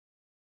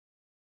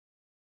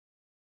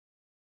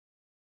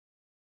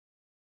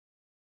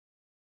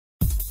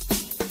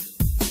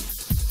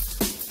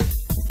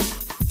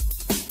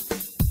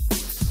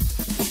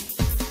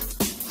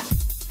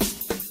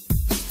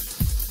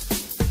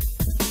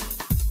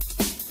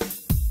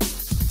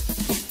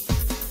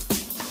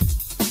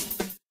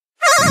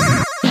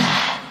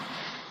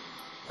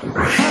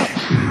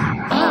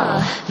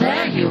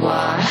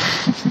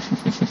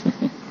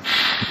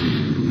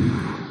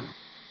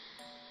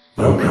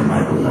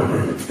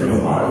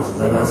a while since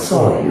I last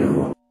saw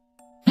you.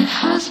 It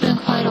has been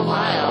quite a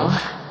while.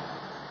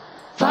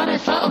 Thought I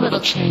felt a little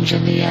change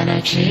in the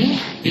energy.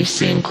 You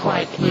seem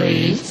quite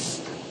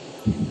pleased.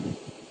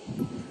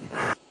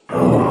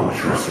 Oh,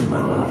 trust me,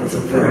 my love, it's a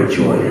very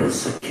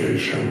joyous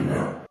occasion.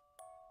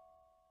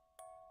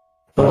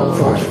 But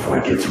first, before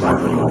I get to my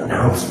little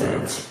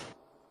announcement,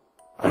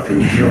 I've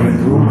been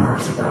hearing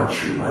rumors about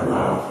you, my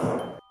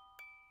love.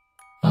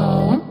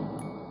 Oh?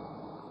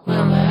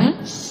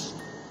 Rumors?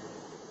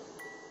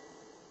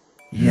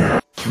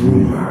 Yes,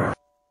 rumor.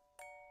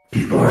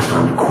 People are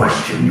starting to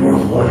question your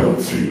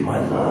loyalty, my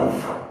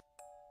love.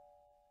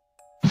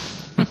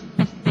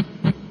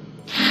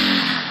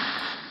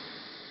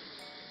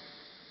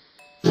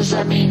 Does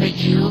that mean that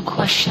you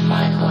question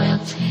my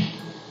loyalty?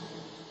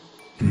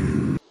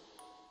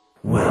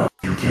 Well,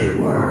 you gave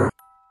word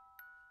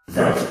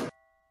that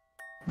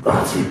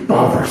Brandy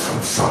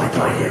bothersome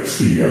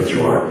Sonic.exe as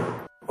your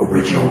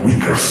original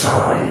weaker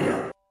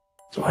side.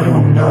 So I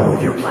don't know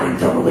if you're playing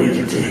double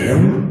agent to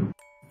him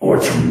or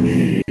to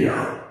me.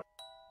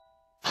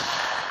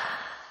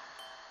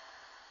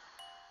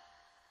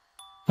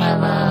 My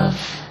love,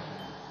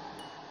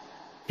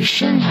 you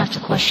shouldn't have to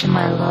question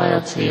my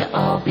loyalty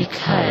all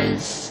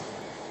because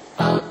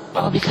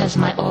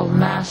my old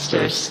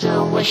master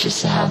still wishes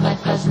to have my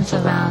presence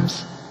around.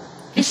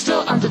 He's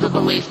still under the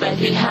belief that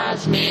he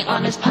has me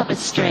on his puppet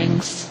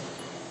strings.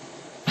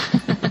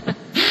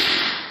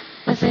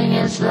 The thing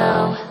is,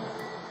 though,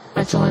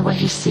 that's only what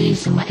he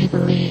sees and what he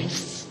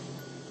believes.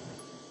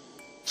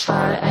 As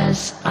far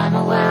as I'm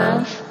aware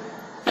of,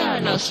 there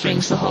are no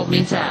strings to hold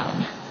me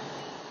down.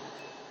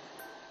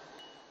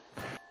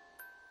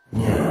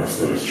 Yes,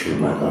 that is true,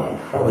 my love.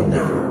 I would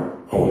never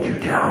hold you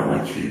down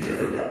like you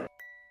did.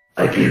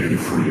 I gave you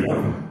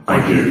freedom. I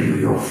gave you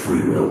your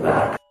free will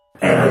back.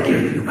 And I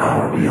gave you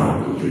power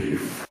beyond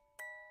belief.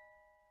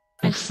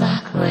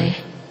 Exactly.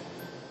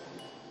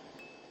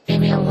 Gave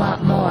me a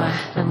lot more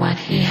than what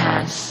he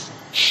has.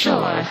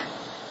 Sure,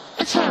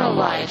 eternal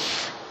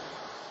life.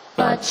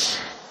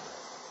 But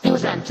it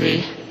was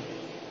empty.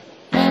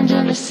 And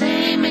doing the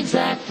same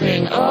exact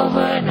thing over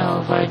and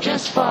over,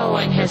 just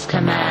following his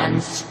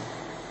commands.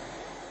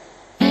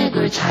 It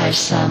grew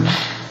tiresome.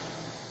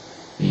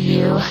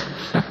 You.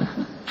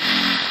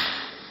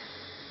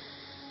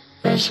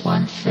 There's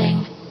one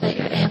thing that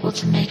you're able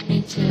to make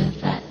me do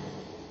that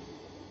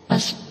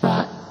has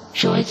brought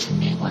joy to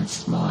me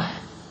once more.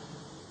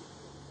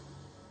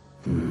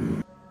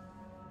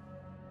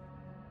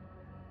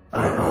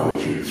 I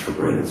apologize for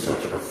bringing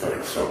such a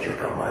pathetic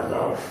subject on, my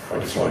love. I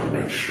just wanted to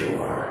make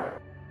sure.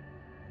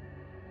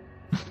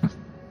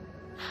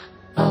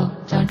 Oh,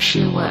 don't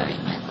you worry,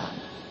 my love.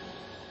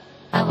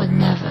 I would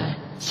never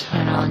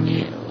turn on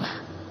you.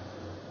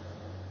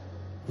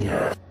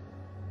 Yes.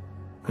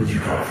 But you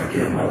gotta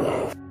forgive, my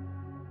love.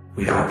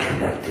 We are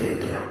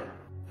connected,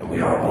 and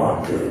we are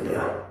bonded.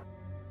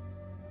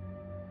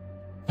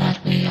 That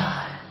we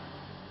are.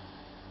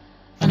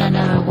 And I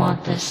never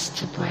want this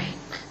to break.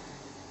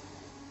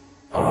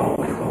 Oh,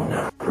 we will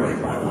never break,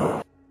 my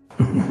love.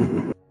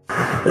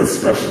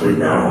 Especially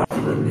now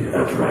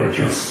after I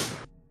just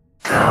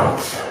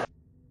felt.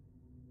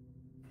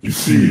 You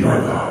see, my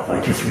love,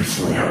 I just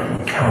recently had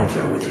an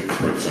encounter with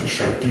Eclipse and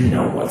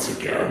Shardino once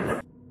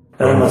again.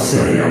 And I must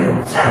say, I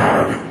almost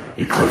had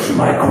Eclipse in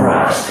my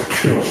grasp to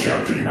kill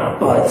Shardino,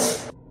 but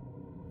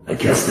I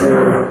guess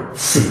their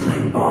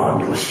sibling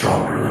bond was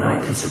stronger than I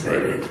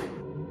anticipated.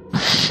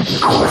 And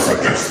of course, I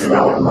tested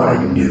out my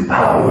new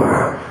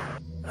power.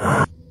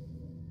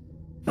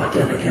 But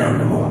then again,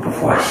 the moment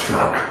before I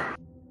struck,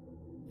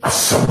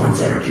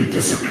 someone's energy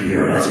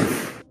disappeared as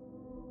if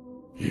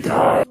he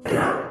died.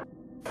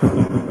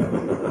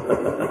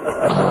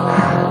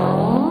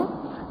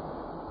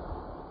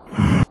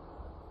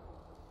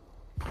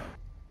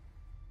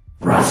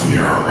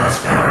 Raziel has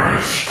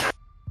perished.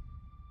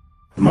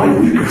 My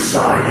weaker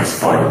side has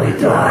finally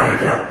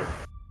died.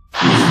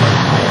 He's no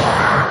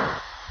more.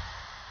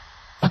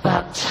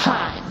 About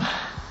time.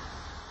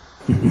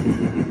 We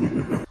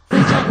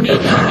don't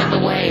need him in the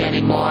way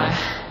anymore.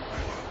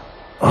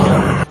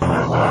 Oh, no,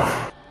 my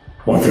love.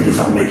 One thing is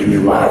not making me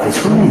laugh is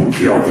who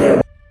killed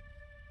him.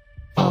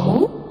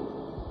 Oh?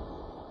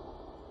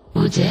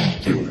 Who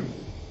did?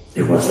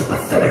 It was the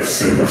pathetic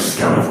Sailor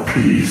Scout of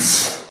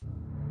Peace.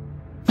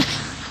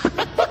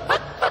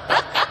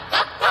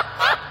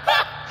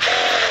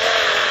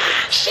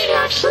 She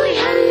actually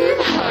had it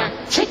in her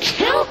to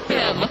kill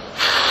him.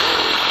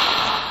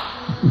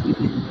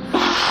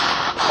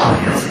 Oh,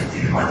 yes,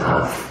 indeed, my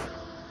love.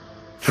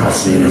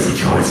 Trust me, it is a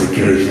joyous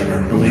occasion,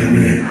 and believe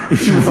me,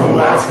 she was the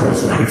last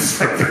person I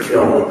expect to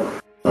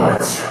kill.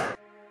 But,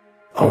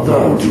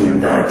 although doing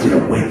that did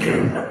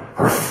awaken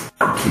her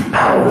complete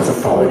power as a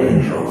fallen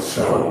angel,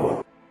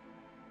 so...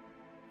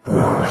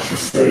 let's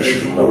just say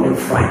she's alone and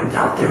frightened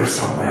out there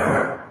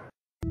somewhere.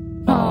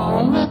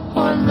 Oh, that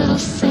poor little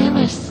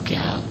Sailor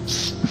Scout.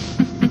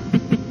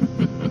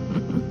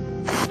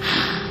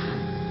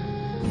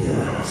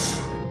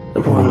 Yes,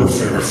 the poor little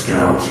Sailor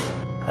Scout.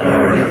 And I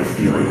already have a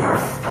feeling her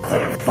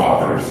pathetic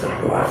father is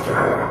gonna go after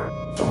her.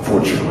 So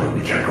unfortunately,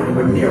 we can't go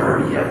anywhere near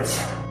her yet.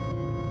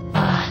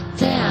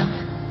 Damn.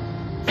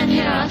 And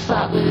here I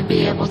thought we would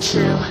be able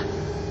to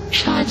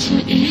try to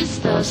ease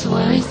those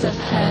worries of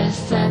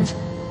hers and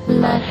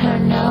let her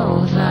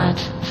know that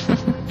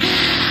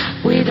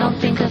we don't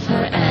think of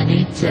her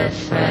any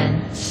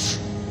different.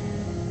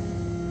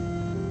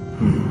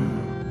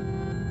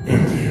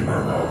 Indeed, my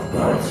love,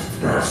 but it's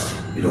best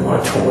you don't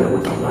want to toy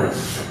with the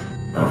lights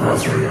of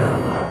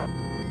Raziel.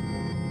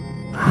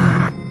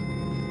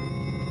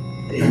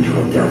 The angel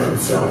of death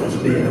himself is a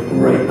being of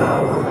great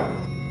power,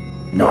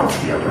 not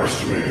to be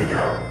underestimated.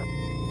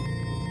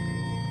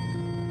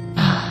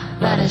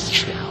 That is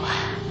true.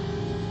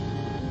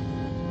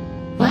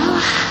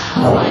 Well,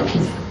 all I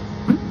can...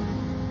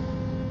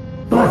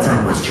 But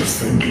I was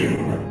just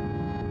thinking,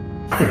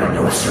 I think I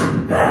know a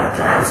certain bat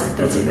that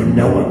doesn't even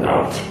know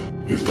about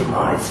his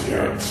demise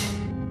yet.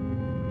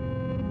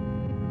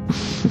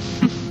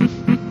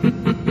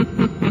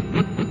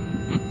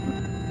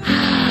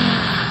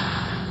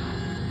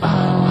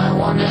 I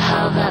wonder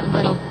how that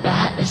little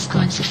bat is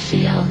going to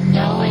feel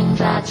knowing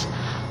that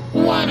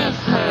one of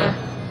her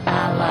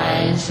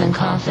allies and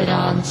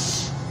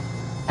confidants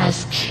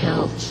has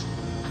killed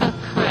her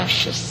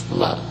precious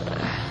lover.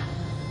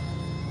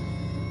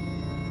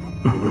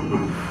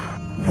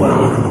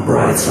 Well, on the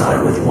bright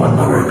side, with one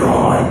lover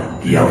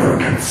gone, the other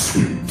can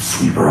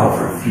sweep her off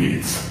her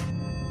feet.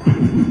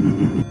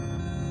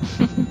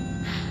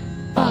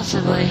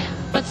 Possibly,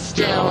 but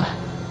still,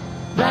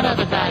 that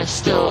other bat is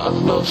still a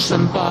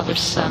loathsome,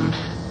 bothersome.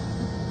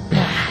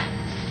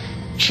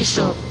 She's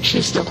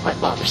still quite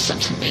bothersome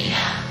to me.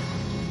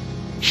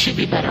 She'd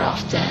be better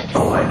off dead.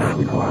 Oh, I know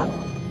you want.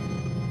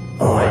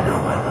 Oh, I know,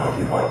 my love,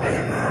 you want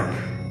payback.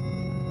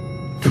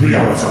 To be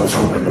honest, I was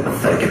hoping the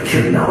pathetic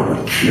kid now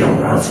would kill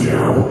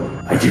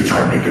Raziel. I did try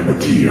to make him a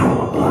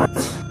deal, but...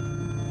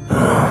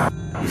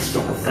 he's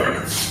still pathetic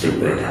and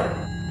stupid.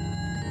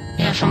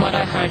 Yeah, from what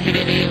I heard, he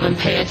didn't even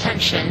pay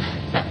attention,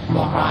 that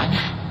moron.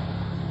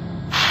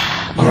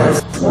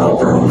 Yes, well,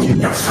 early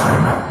next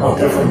time, I'll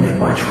definitely make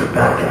my trip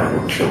back and I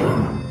will kill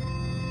him.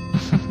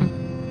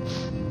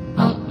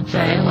 Oh,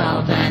 very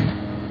well then.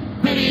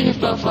 Maybe if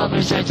both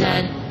lovers are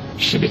dead,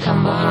 she'd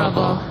become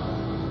vulnerable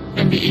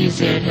and be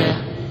easier to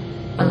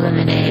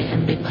eliminate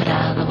and be put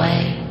out of the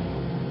way.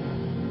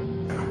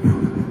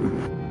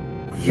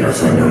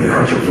 Yes, I know you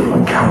had your little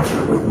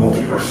encounter with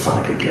Multiverse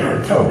Sonic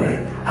again. Tell me,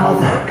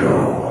 how'd that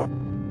go?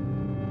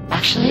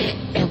 Actually,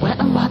 it went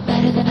a lot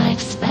better than I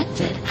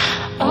expected.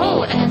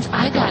 Oh, and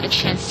I got a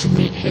chance to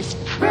meet his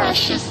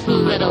precious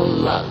little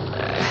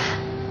lover.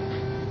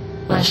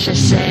 Let's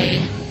just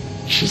say,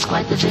 she's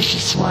quite the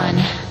vicious one.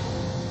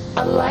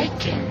 A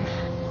Lycan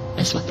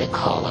is what they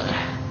call her.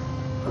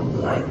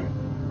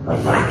 A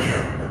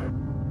Lycan.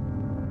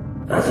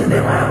 That's a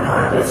name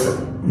that's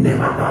a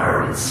name I've not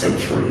heard in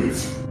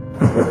centuries.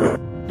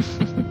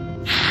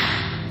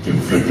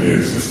 Didn't think they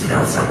existed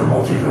outside the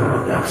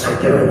multiverse, outside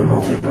there in the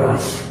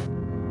multiverse.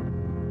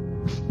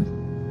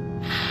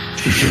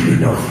 She should be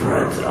no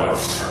threat to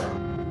us.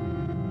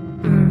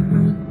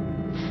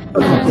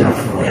 But we'll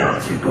definitely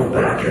have to go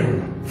back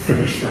and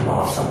finish them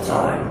off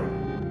sometime.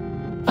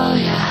 Oh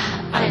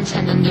yeah, I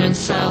intend on doing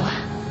so.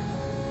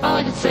 All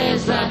I can say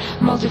is that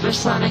Multiverse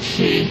Sonic,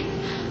 he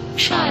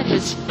tried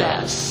his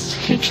best.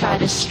 He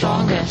tried his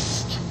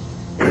strongest.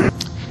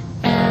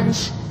 And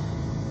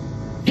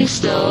he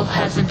still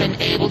hasn't been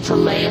able to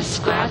lay a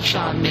scratch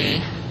on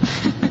me.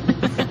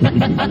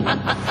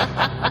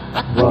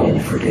 Well, you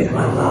forget,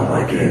 my love,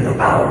 I gained the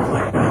power of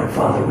my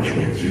grandfather, which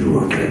means you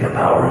will gain the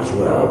power as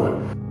well.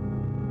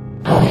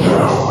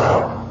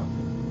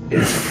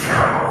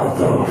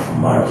 Although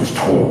from what I was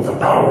told, the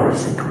power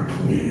is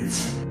incomplete.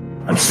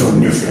 I'm still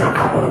missing a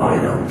couple of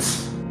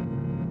items.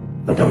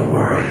 But don't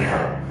worry,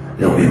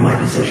 they'll be in my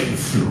possession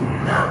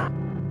soon.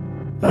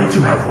 But I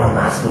do have one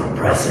last little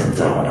present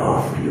I want to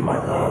offer you, my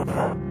love.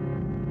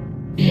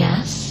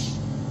 Yes?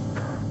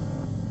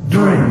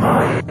 During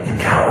my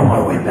encounter on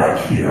my way back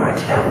here, I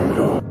did have a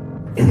little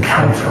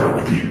encounter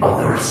with the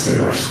other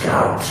Sailor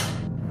Scout.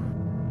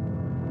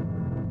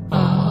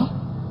 Oh?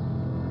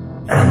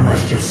 And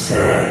let's just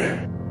say,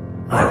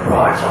 I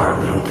brought our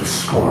little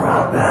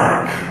Discora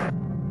back.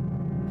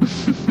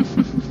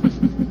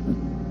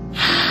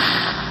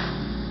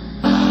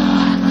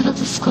 Our little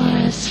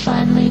Discora is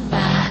finally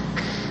back.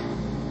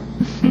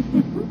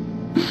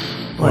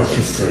 Let's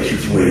just say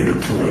she's waiting to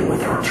play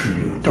with our two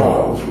new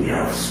dolls we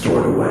have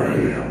stored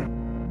away.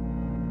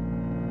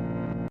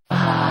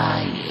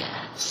 Ah,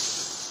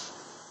 yes.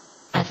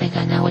 I think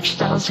I know which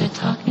dolls you're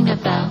talking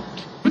about.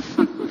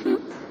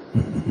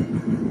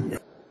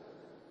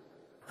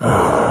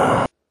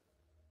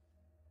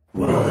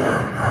 Well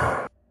then,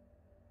 I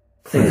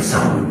think it's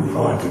time we move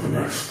on to the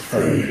next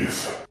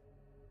phase.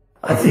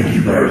 I think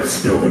you better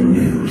spill the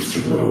news to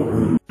little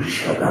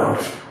Rouge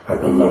about our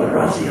beloved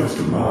Raziel's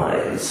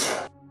demise.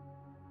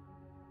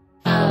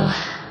 Oh,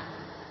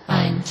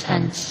 I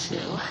intend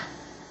to.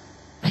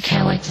 I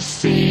can't wait to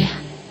see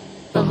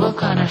the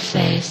look on her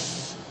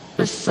face,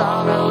 the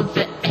sorrow,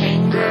 the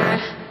anger,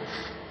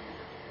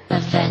 the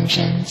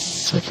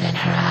vengeance within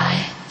her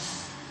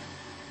eyes.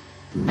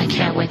 I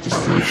can't wait to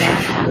see that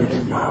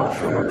happen. Now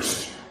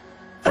first.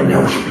 I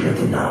know she'll be in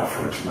denial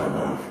first, my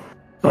love,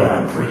 but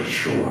I'm pretty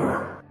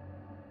sure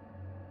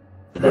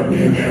that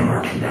me and him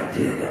are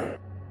connected.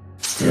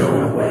 Still,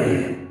 in a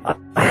way,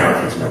 I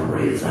have his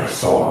memories. I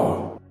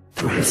saw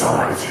through his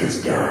eyes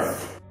his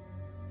death.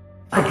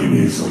 I can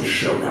easily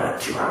show that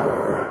to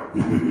her.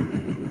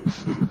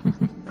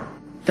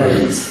 That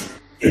is,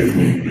 if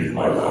need be,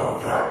 my love.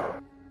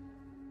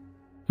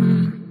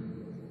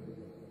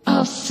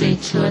 I'll see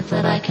to it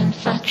that I can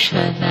fetch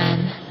her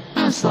then,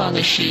 as long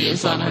as she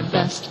is on her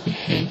best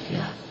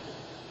behavior.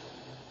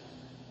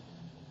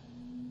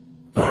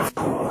 Of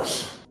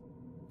course.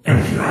 And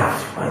if you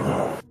have to, my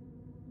love,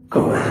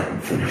 go ahead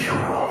and finish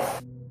her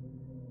off.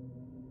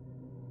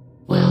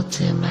 Will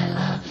do, my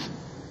love.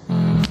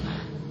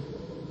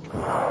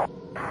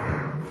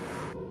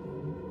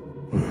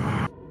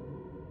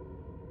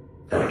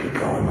 Gotta get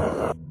going, my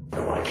love. I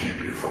don't want to keep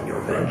you from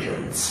your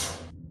vengeance.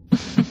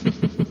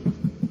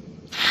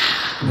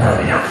 Now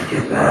we have to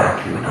get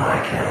back. You and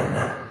I can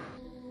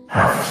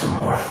have some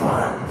more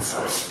fun,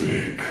 so to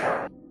speak.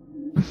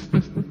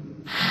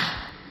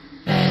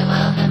 Very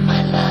well then,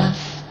 my love.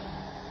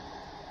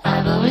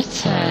 I will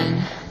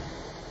return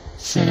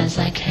as soon as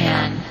I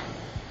can.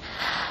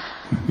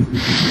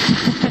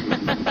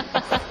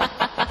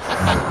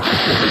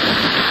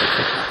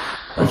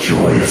 A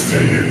joyous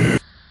day it is.